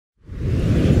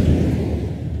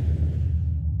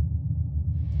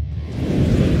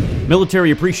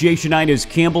Military Appreciation Night as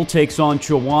Campbell takes on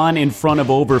Chowan in front of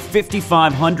over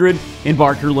 5,500 in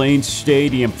Barker Lane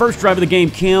Stadium. First drive of the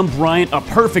game, Bryant, a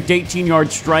perfect 18-yard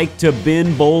strike to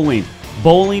Ben Bowling.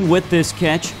 Bowling with this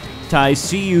catch ties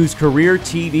CU's career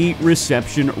TD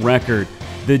reception record.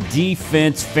 The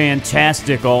defense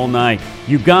fantastic all night.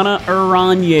 Ugana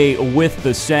Aranye with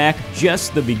the sack,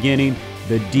 just the beginning.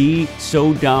 The D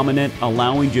so dominant,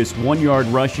 allowing just 1 yard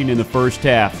rushing in the first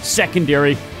half.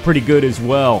 Secondary, pretty good as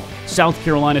well. South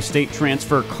Carolina State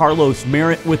transfer Carlos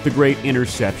Merritt with the great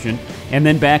interception. And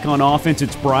then back on offense,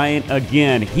 it's Bryant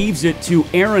again. Heaves it to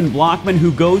Aaron Blockman,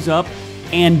 who goes up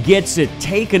and gets it.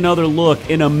 Take another look.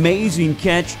 An amazing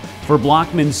catch for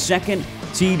Blockman's second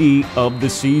TD of the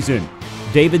season.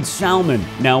 David Salmon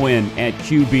now in at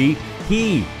QB.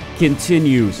 He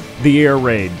continues the air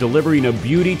raid, delivering a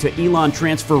beauty to Elon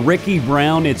transfer Ricky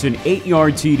Brown. It's an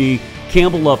 8-yard TD.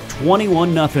 Campbell up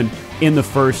 21-0 in the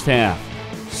first half.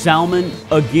 Salmon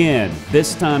again,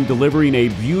 this time delivering a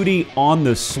beauty on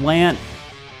the slant.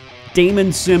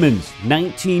 Damon Simmons,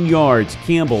 19 yards.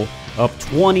 Campbell up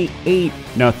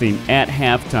 28-0 at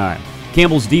halftime.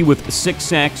 Campbell's D with 6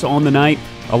 sacks on the night,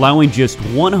 allowing just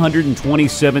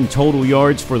 127 total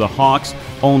yards for the Hawks,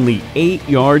 only 8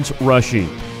 yards rushing.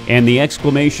 And the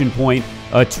exclamation point,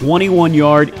 a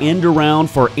 21-yard end around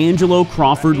for Angelo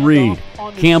Crawford-Reed.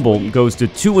 Campbell goes to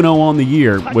 2-0 on the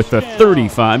year with a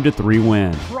 35-3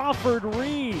 win.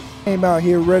 Crawford-Reed came out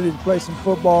here ready to play some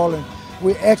football, and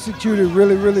we executed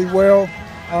really, really well.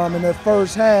 In the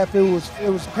first half, it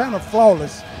was kind of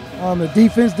flawless. The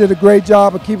defense did a great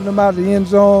job of keeping them out of the end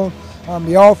zone.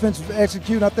 The offense was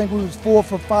executing. I think we was 4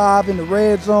 for 5 in the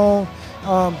red zone.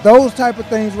 Those type of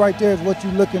things right there is what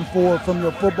you're looking for from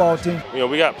your football team.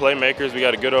 We got playmakers, we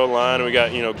got a good old line, and we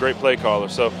got great play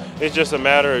callers. So it's just a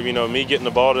matter of me getting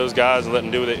the ball to those guys and letting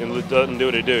them do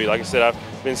what they do. Like I said,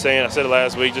 I said it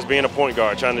last week, just being a point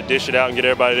guard, trying to dish it out and get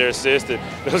everybody their assist. And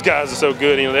those guys are so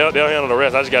good, they'll handle the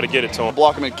rest. I just got to get it to them.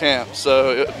 Block them in camp,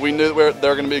 so we knew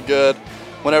they're going to be good.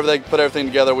 Whenever they put everything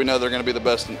together, we know they're going to be the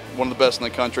best, one of the best in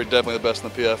the country, definitely the best in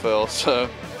the PFL. So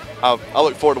I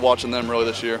look forward to watching them really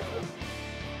this year.